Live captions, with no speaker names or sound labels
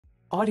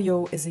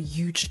Audio is a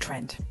huge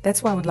trend.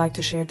 That's why I would like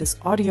to share this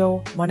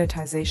audio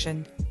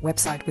monetization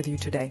website with you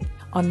today.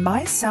 On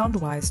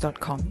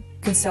mysoundwise.com,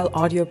 you can sell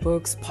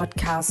audiobooks,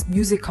 podcasts,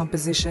 music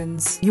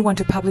compositions. You want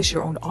to publish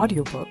your own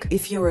audiobook.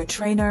 If you're a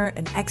trainer,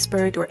 an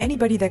expert, or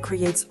anybody that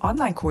creates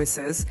online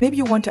courses, maybe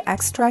you want to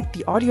extract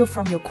the audio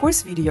from your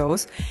course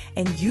videos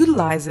and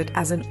utilize it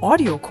as an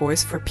audio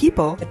course for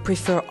people that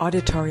prefer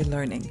auditory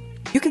learning.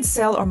 You can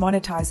sell or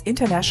monetize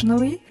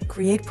internationally,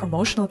 create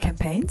promotional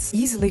campaigns,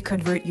 easily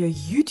convert your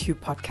YouTube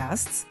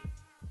podcasts,